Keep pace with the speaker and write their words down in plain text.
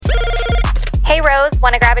Hey Rose,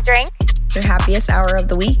 want to grab a drink? Your happiest hour of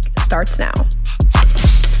the week starts now.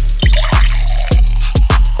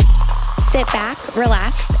 Sit back,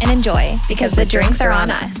 relax, and enjoy because the drinks are on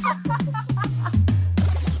us.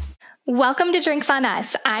 Welcome to Drinks on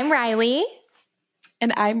Us. I'm Riley.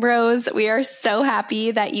 And I'm Rose. We are so happy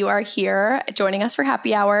that you are here joining us for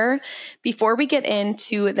happy hour. Before we get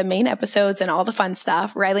into the main episodes and all the fun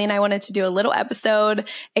stuff, Riley and I wanted to do a little episode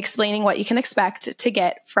explaining what you can expect to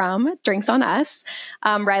get from Drinks on Us.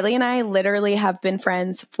 Riley and I literally have been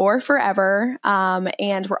friends for forever,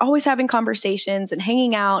 and we're always having conversations and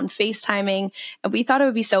hanging out and FaceTiming. And we thought it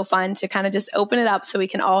would be so fun to kind of just open it up so we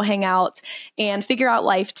can all hang out and figure out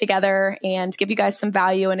life together and give you guys some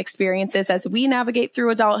value and experiences as we navigate through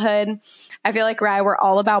adulthood. I feel like, Rye, we're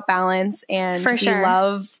all about balance, and we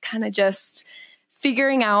love kind of just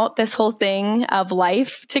figuring out this whole thing of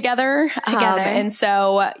life together. And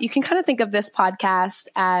so you can kind of think of this podcast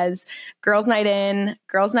as girls' night in,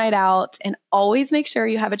 girls' night out, and always make sure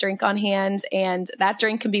you have a drink on hand. And that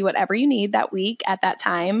drink can be whatever you need that week at that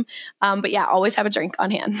time. But yeah, always have a drink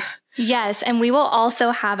on hand. Yes, and we will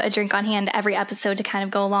also have a drink on hand every episode to kind of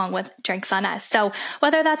go along with Drinks on Us. So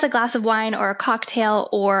whether that's a glass of wine or a cocktail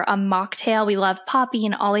or a mocktail, we love Poppy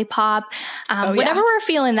and Olipop. Whatever we're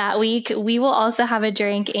feeling that week, we will also have a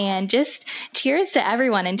drink, and just cheers to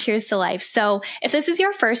everyone and cheers to life. So if this is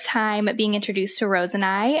your first time being introduced to Rose and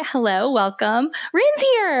I, hello, welcome. Rin's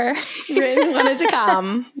here. Rin wanted to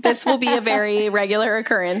come. This will be a very regular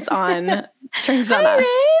occurrence on Drinks on Us.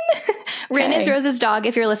 Rin is Rose's dog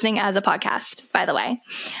if you're listening as a podcast, by the way.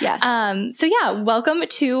 Yes. So yeah, welcome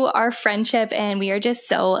to our friendship, and we are just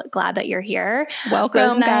so glad that you're here.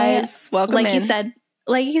 Welcome, guys. Welcome like in.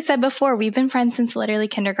 you said before, we've been friends since literally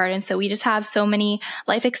kindergarten, so we just have so many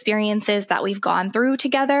life experiences that we've gone through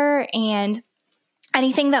together, and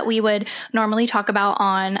anything that we would normally talk about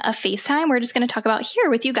on a FaceTime, we're just going to talk about here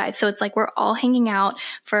with you guys. So it's like we're all hanging out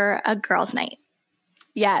for a girls' night.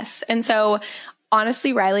 Yes. And so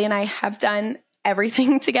honestly, Riley and I have done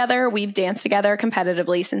everything together. We've danced together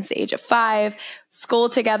competitively since the age of 5, school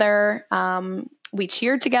together. We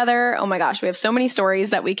cheered together. Oh my gosh, we have so many stories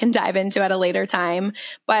that we can dive into at a later time.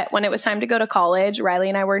 But when it was time to go to college, Riley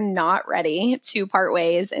and I were not ready to part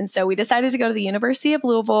ways. And so we decided to go to the University of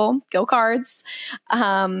Louisville, go Cards.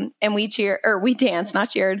 And we danced, not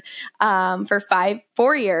cheered, for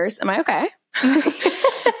 4 years. Am I okay?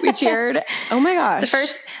 We cheered. Oh my gosh.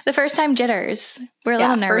 The first time jitters. We're a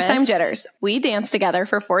little nervous. First time jitters. We danced together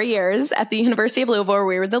for 4 years at the University of Louisville, where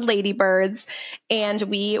we were the Ladybirds, and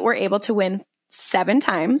we were able to win 7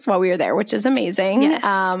 times while we were there, which is amazing. Yes.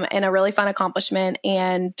 And a really fun accomplishment.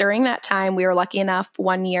 And during that time, we were lucky enough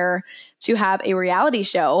one year to have a reality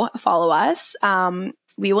show follow us.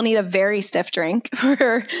 We will need a very stiff drink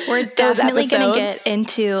for We're definitely going to get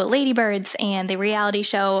into Ladybirds and the reality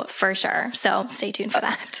show for sure. So stay tuned for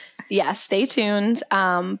that. Yes, stay tuned.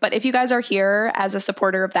 But if you guys are here as a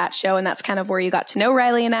supporter of that show, and that's kind of where you got to know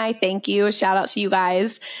Riley and I, thank you. Shout out to you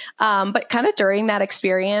guys. But kind of during that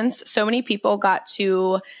experience, so many people got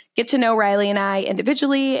to get to know Riley and I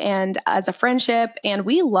individually and as a friendship. And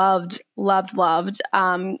we loved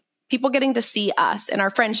people getting to see us and our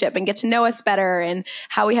friendship and get to know us better and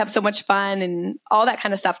how we have so much fun and all that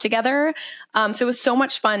kind of stuff together. So it was so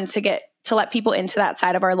much fun to let people into that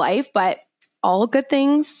side of our life, but all good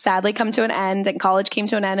things sadly come to an end, and college came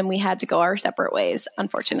to an end, and we had to go our separate ways,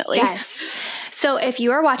 unfortunately. Yes. So if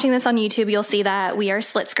you are watching this on YouTube, you'll see that we are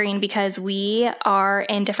split screen because we are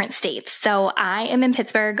in different states. So I am in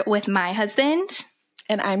Pittsburgh with my husband.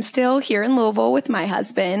 And I'm still here in Louisville with my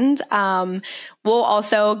husband. We'll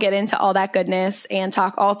also get into all that goodness and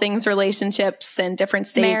talk all things relationships and different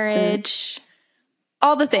states. Marriage.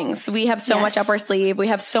 All the things. We have so much up our sleeve. We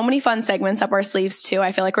have so many fun segments up our sleeves too.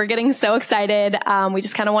 I feel like we're getting so excited. We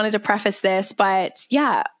just kind of wanted to preface this, but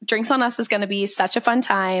yeah, Drinks on Us is going to be such a fun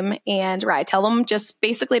time. And Rye, tell them just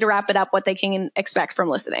basically to wrap it up what they can expect from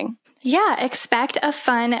listening. Yeah, expect a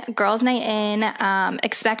fun girls' night in.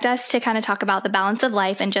 Expect us to kind of talk about the balance of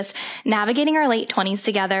life and just navigating our late 20s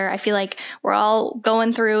together. I feel like we're all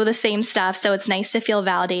going through the same stuff, so it's nice to feel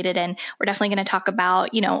validated, and we're definitely going to talk about,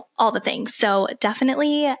 all the things. So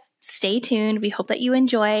definitely stay tuned. We hope that you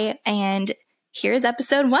enjoy, and here's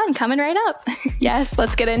episode 1 coming right up. Yes,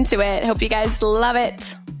 let's get into it. Hope you guys love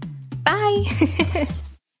it. Bye.